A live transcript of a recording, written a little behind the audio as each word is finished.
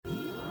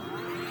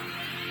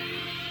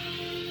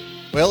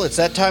Well, it's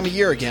that time of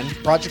year again.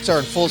 Projects are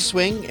in full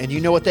swing, and you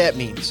know what that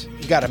means.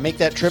 You got to make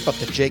that trip up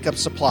to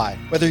Jacobs Supply.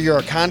 Whether you're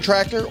a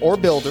contractor or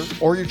builder,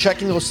 or you're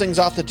checking those things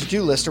off the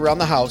to-do list around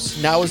the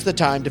house, now is the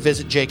time to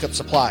visit Jacobs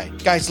Supply.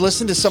 Guys,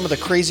 listen to some of the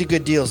crazy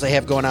good deals they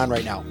have going on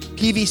right now.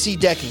 PVC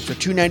decking for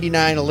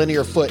 $2.99 a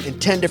linear foot in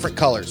 10 different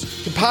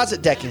colors.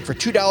 Composite decking for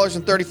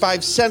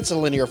 $2.35 a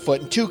linear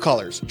foot in 2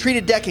 colors.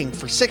 Treated decking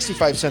for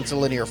 65 cents a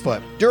linear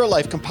foot.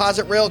 Duralife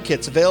composite rail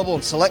kits available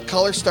in select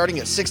colors starting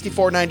at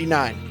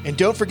 $64.99. And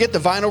don't forget the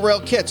vinyl rail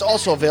kits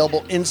also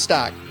available in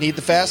stock. Need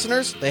the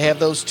fasteners? They have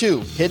those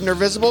too. Hidden or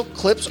visible,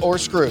 clips or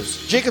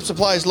screws. Jacobs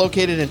Supply is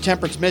located in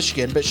Temperance,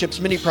 Michigan, but ships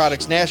many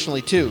products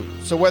nationally too.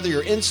 So whether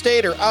you're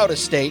in-state or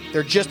out-of-state,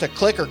 they're just a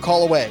click or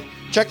call away.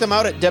 Check them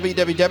out at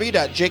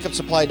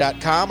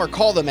www.jacobsupply.com or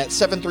call them at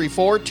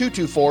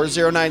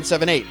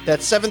 734-224-0978.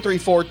 That's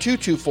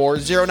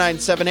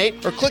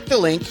 734-224-0978 or click the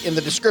link in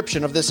the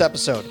description of this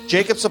episode.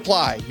 Jacobs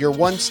Supply, your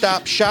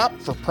one-stop shop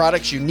for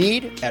products you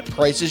need at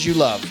prices you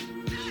love.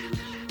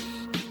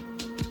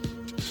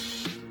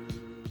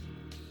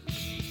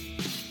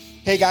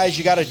 Hey guys,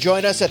 you got to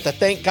join us at the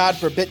Thank God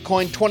for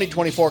Bitcoin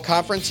 2024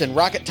 conference in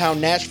Rocketown,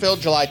 Nashville,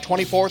 July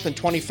 24th and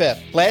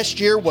 25th. Last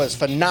year was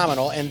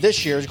phenomenal, and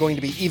this year is going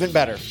to be even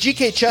better.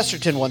 G.K.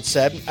 Chesterton once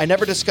said, "I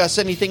never discuss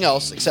anything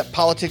else except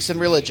politics and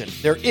religion.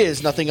 There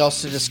is nothing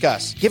else to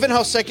discuss." Given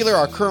how secular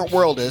our current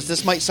world is,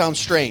 this might sound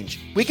strange.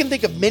 We can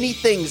think of many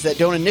things that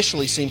don't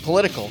initially seem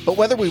political, but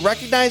whether we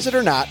recognize it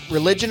or not,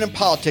 religion and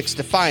politics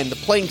define the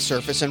playing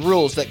surface and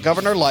rules that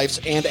govern our lives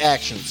and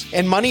actions.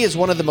 And money is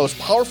one of the most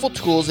powerful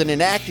tools in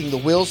enacting the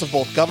wills of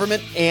both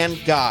government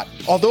and God.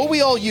 Although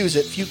we all use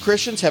it, few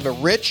Christians have a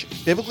rich,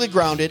 biblically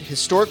grounded,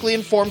 historically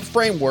informed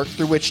framework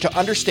through which to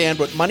understand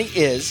what money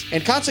is,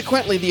 and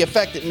consequently the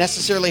effect it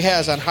necessarily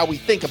has on how we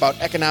think about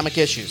economic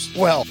issues.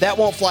 Well, that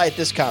won't fly at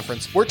this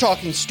conference. We're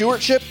talking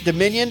stewardship,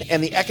 dominion,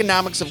 and the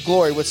economics of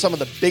glory with some of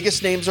the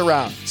biggest names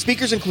around.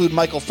 Speakers include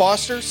Michael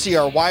Foster,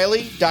 C.R.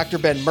 Wiley, Dr.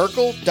 Ben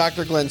Merkle,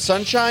 Dr. Glenn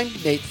Sunshine,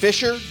 Nate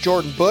Fisher,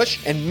 Jordan Bush,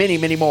 and many,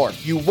 many more.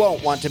 You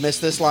won't want to miss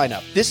this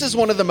lineup. This is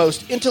one of the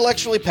most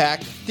intellectually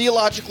packed,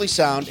 theologically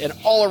sound, and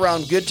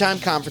all-around good time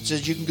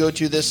conferences you can go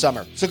to this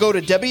summer. So go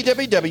to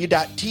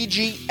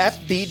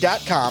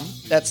www.tgfb.com.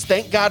 That's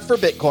Thank God for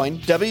Bitcoin,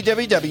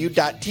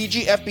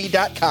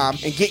 www.tgfb.com,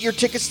 and get your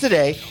tickets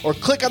today, or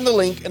click on the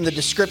link in the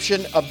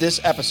description of this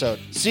episode.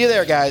 See you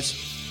there, guys.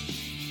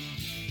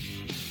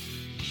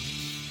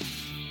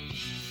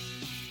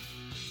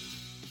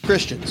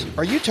 Christians,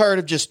 are you tired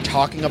of just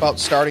talking about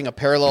starting a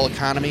parallel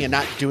economy and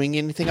not doing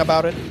anything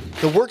about it?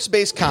 The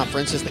Works-Based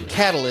Conference is the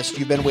catalyst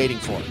you've been waiting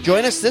for.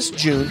 Join us this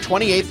June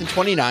 28th and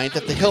 29th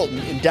at the Hilton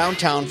in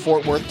downtown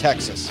Fort Worth,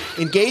 Texas.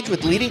 Engage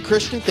with leading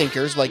Christian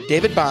thinkers like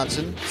David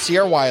Bahnsen,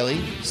 C.R. Wiley,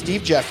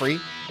 Steve Jeffrey,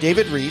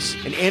 David Rees,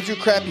 and Andrew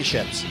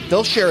Krapuschetz.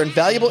 They'll share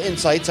invaluable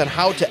insights on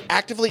how to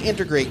actively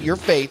integrate your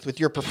faith with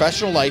your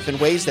professional life in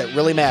ways that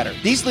really matter.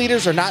 These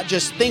leaders are not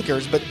just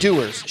thinkers, but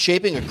doers,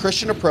 shaping a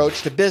Christian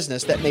approach to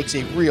business that makes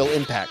a real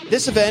impact.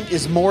 This event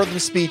is more than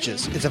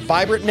speeches. It's a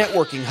vibrant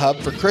networking hub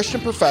for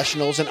Christian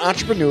professionals and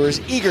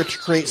entrepreneurs eager to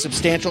create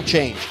substantial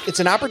change. It's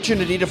an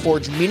opportunity to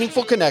forge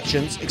meaningful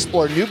connections,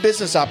 explore new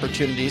business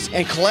opportunities,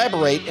 and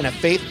collaborate in a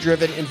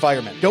faith-driven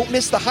environment. Don't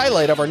miss the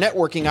highlight of our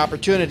networking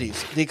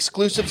opportunities, the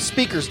exclusive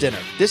Speakers Dinner.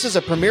 This is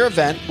a premier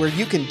event where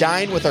you can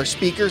dine with our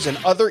speakers and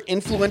other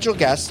influential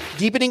guests,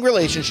 deepening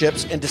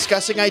relationships and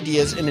discussing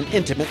ideas in an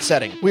intimate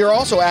setting. We are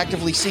also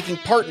actively seeking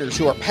partners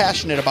who are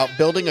passionate about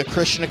building a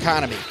Christian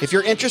economy. If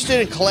you're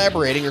interested in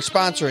collaborating or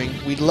sponsoring,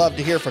 we'd love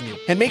to hear from you.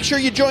 And make sure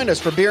you join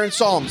us for beer and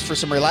psalms for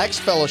some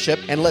relaxed fellowship,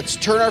 and let's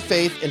turn our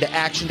faith into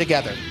action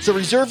together. So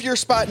reserve your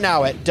spot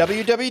now at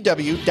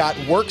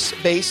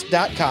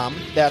www.worksbase.com.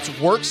 That's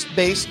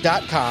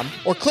worksbase.com,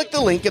 or click the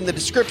link in the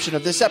description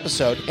of this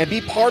episode and be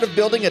part of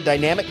building a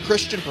dynamic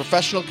Christian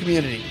professional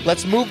community.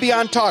 Let's move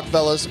beyond talk,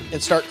 fellas,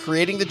 and start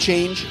creating the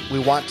change we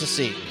want to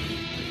see.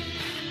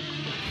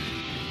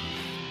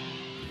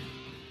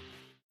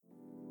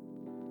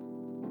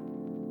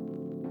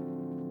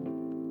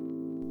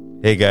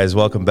 Hey guys,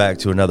 welcome back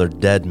to another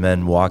Dead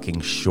Men Walking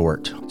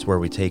Short. It's where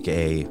we take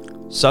a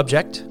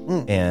subject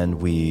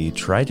and we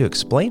try to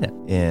explain it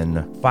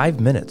in 5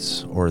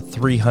 minutes or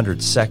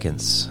 300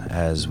 seconds,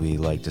 as we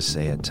like to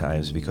say at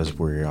times, because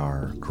we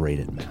are great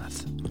at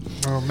math.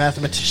 Oh,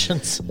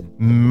 mathematicians.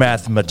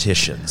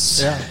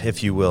 Mathematicians,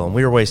 if you will. And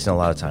we were wasting a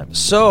lot of time.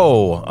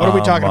 So, what are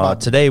we talking about?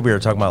 Today we are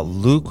talking about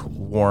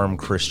lukewarm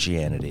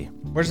Christianity.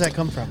 Where does that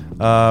come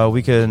from?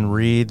 We can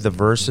read the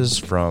verses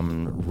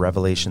from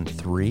Revelation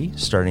 3,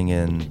 starting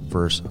in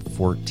verse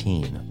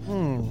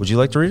 14. Would you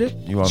like to read it?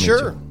 You want me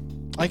to?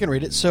 I can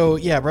read it. So,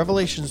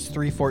 Revelations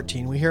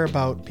 3:14. We hear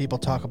about people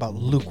talk about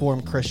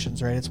lukewarm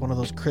Christians, right? It's one of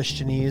those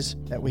Christianese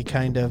that we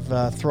kind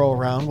of throw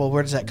around. Well,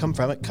 where does that come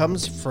from? It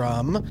comes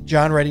from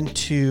John writing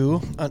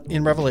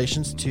in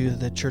Revelations to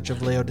the church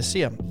of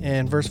Laodicea.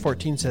 And verse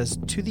 14 says,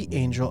 "To the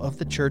angel of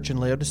the church in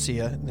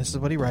Laodicea," and this is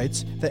what he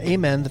writes, "the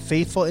Amen, the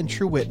faithful and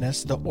true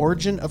witness, the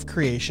origin of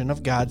creation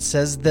of God,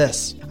 says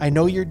this: I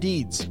know your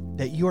deeds,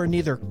 that you are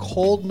neither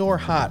cold nor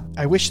hot.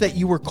 I wish that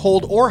you were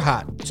cold or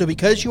hot. So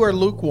because you are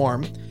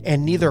lukewarm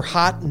and neither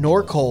hot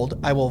nor cold,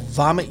 I will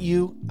vomit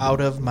you out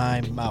of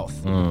my mouth.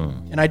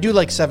 And I do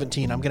like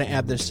 17. I'm going to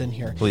add this in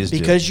here. Please do.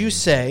 Because you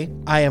say,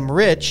 I am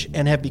rich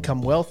and have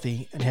become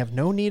wealthy and have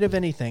no need of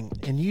anything,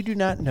 and you do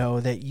not know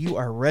that you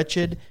are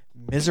wretched,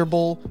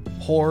 miserable,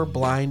 poor,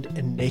 blind,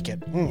 and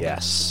naked.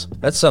 Yes.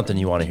 That's something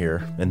you want to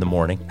hear in the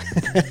morning.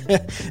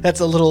 That's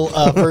a little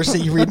verse that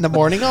you read in the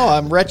morning. Oh,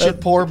 I'm wretched,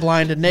 poor,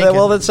 blind, and naked.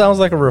 Well, that sounds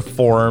like a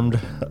reformed,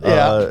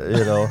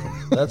 Yeah.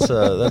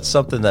 That's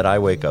something that I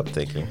wake up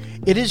thinking.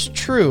 It is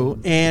true.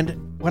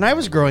 And when I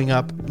was growing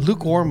up,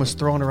 lukewarm was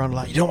thrown around a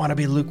lot. You don't want to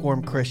be a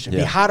lukewarm Christian. Be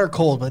Yeah. hot or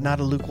cold, but not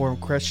a lukewarm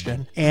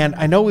Christian. And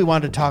I know we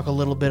wanted to talk a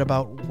little bit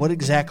about what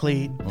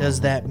exactly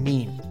does that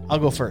mean. I'll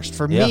go first.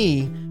 For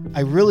me,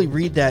 I really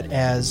read that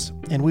as,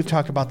 and we've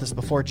talked about this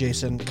before,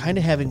 Jason, kind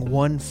of having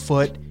one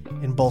foot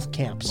in both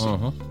camps.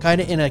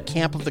 Kind of in a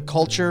camp of the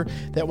culture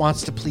that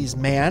wants to please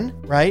man,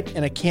 right?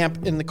 And a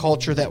camp in the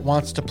culture that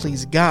wants to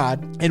please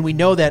God. And we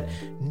know that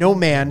no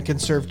man can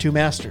serve two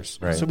masters.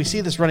 Right. So we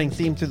see this running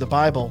theme through the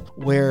Bible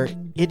where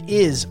it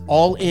is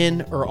all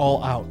in or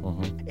all out.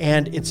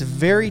 And it's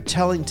very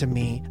telling to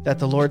me that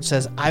the Lord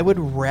says, I would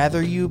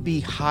rather you be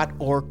hot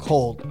or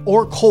cold.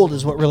 Or cold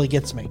is what really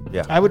gets me.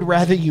 Yeah. I would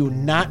rather you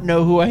not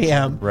know who I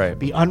am, Right.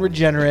 be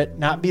unregenerate,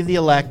 not be the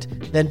elect,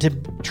 than to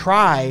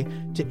try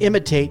to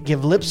imitate,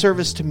 give lip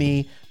service to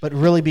me, but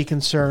really be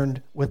concerned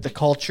with the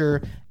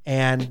culture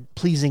and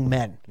pleasing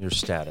men. Your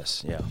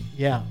status, yeah.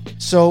 Yeah.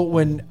 So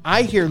when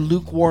I hear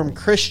lukewarm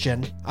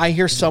Christian, I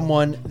hear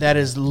someone that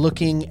is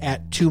looking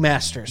at two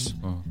masters,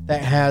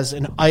 that has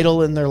an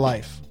idol in their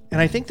life. And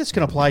I think this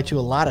can apply to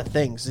a lot of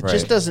things. It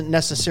just doesn't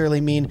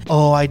necessarily mean,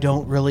 oh, I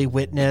don't really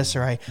witness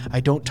or I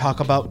don't talk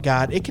about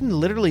God. It can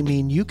literally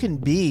mean you can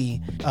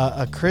be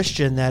a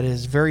Christian that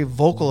is very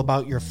vocal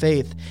about your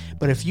faith.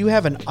 But if you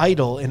have an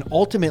idol and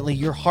ultimately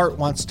your heart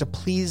wants to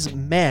please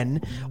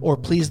men or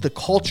please the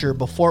culture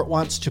before it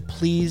wants to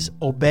please,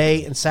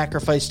 obey, and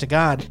sacrifice to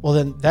God, well,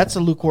 then that's a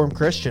lukewarm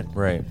Christian.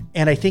 Right.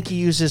 And I think he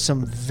uses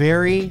some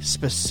very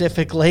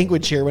specific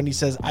language here when he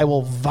says, I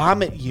will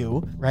vomit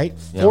you, right?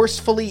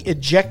 Forcefully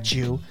eject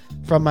you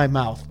from my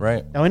mouth.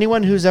 Right. Now,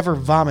 anyone who's ever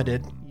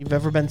vomited, you've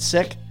ever been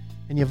sick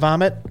and you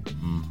vomit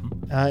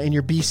in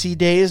your BC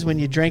days when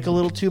you drank a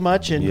little too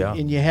much and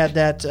you had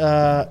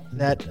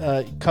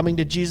that coming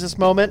to Jesus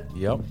moment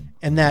Yep.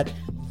 and that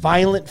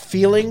violent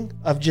feeling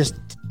of just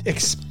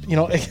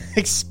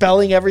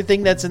expelling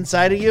everything that's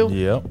inside of you.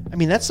 Yep. I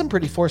mean, that's some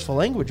pretty forceful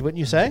language, wouldn't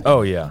you say?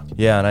 Oh, yeah.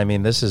 Yeah, and I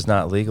mean, this is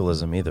not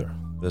legalism either.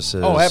 This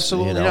is,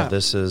 absolutely not.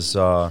 This is,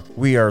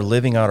 we are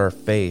living out our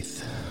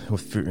faith,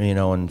 with,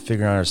 and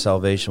figuring out our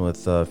salvation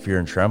with fear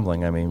and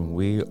trembling. I mean,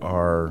 we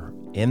are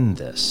in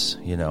this,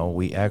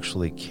 we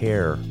actually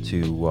care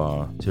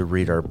to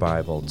read our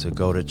Bible, to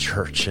go to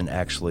church and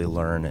actually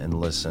learn and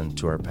listen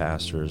to our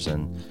pastors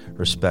and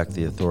respect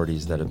the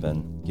authorities that have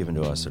been given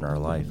to us in our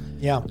life.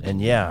 Yeah.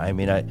 And I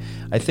mean,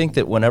 I think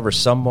that whenever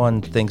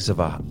someone thinks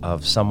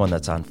of someone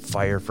that's on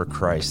fire for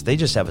Christ, they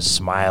just have a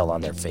smile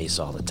on their face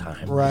all the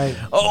time. Right.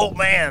 Oh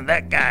man,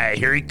 that guy,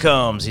 here he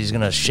comes. He's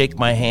going to shake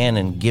my hand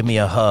and give me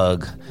a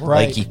hug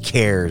Right. like he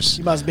cares.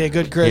 You must be a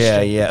good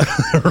Christian. Yeah,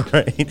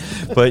 right.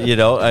 But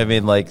I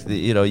mean,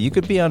 you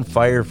could be on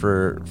fire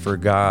for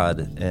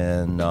God,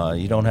 and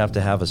you don't have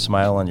to have a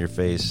smile on your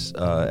face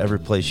every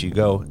place you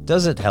go.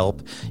 Does it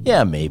help?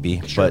 Yeah,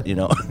 maybe. Sure.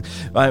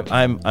 But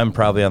I'm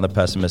probably on the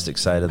pessimistic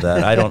side of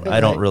that. I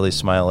don't really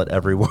smile at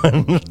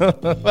everyone.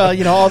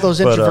 Well, all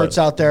those introverts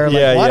out there are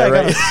like, what? I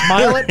gotta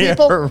smile at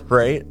people?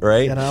 Right.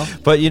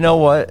 But you know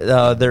what?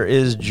 There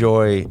is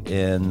joy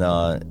in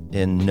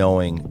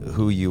knowing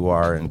who you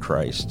are in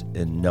Christ,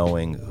 in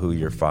knowing who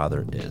your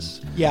Father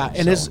is. Yeah,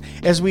 and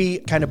as we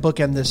kind of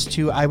bookend this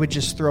too, I would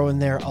just throw in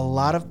there, a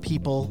lot of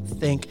people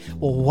think,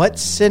 well, what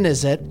sin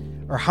is it?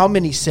 Or how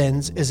many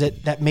sins is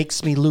it that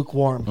makes me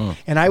lukewarm?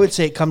 And I would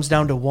say it comes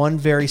down to one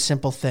very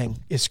simple thing.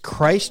 Is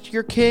Christ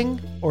your king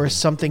or is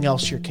something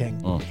else your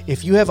king?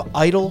 If you have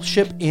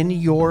idolship in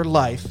your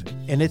life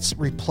and it's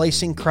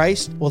replacing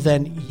Christ, well,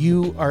 then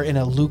you are in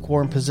a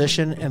lukewarm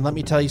position. And let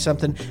me tell you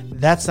something,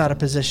 that's not a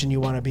position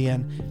you want to be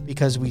in,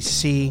 because we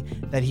see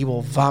that he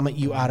will vomit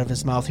you out of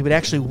his mouth. He would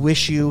actually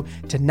wish you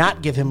to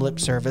not give him lip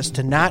service,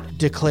 to not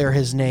declare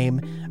his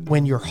name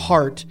when your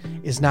heart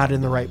is not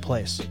in the right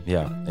place.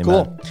 Yeah. Amen.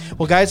 Cool.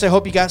 Well, guys, I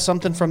hope you got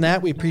something from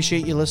that. We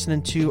appreciate you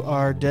listening to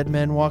our Dead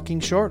Men Walking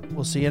Short.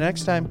 We'll see you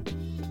next time.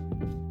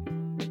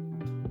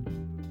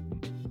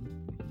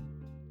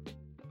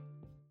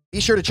 Be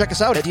sure to check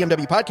us out at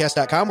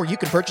dmwpodcast.com, where you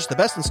can purchase the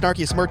best and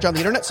snarkiest merch on the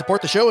internet,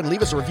 support the show, and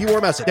leave us a review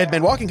or message. Dead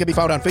Men Walking can be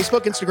found on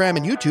Facebook, Instagram,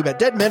 and YouTube at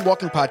Dead Men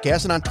Walking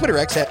Podcast, and on Twitter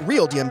X at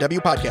Real DMW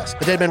Podcast.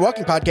 The Dead Men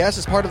Walking Podcast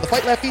is part of the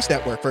Fight Laugh Feast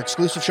Network. For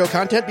exclusive show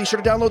content, be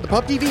sure to download the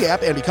Pub TV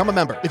app and become a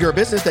member. If you're a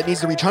business that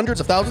needs to reach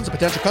hundreds of thousands of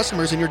potential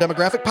customers in your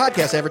demographic,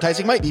 podcast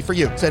advertising might be for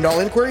you. Send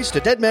all inquiries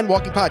to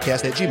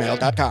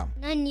deadmenwalkingpodcast@gmail.com.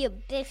 None your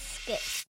biscuits.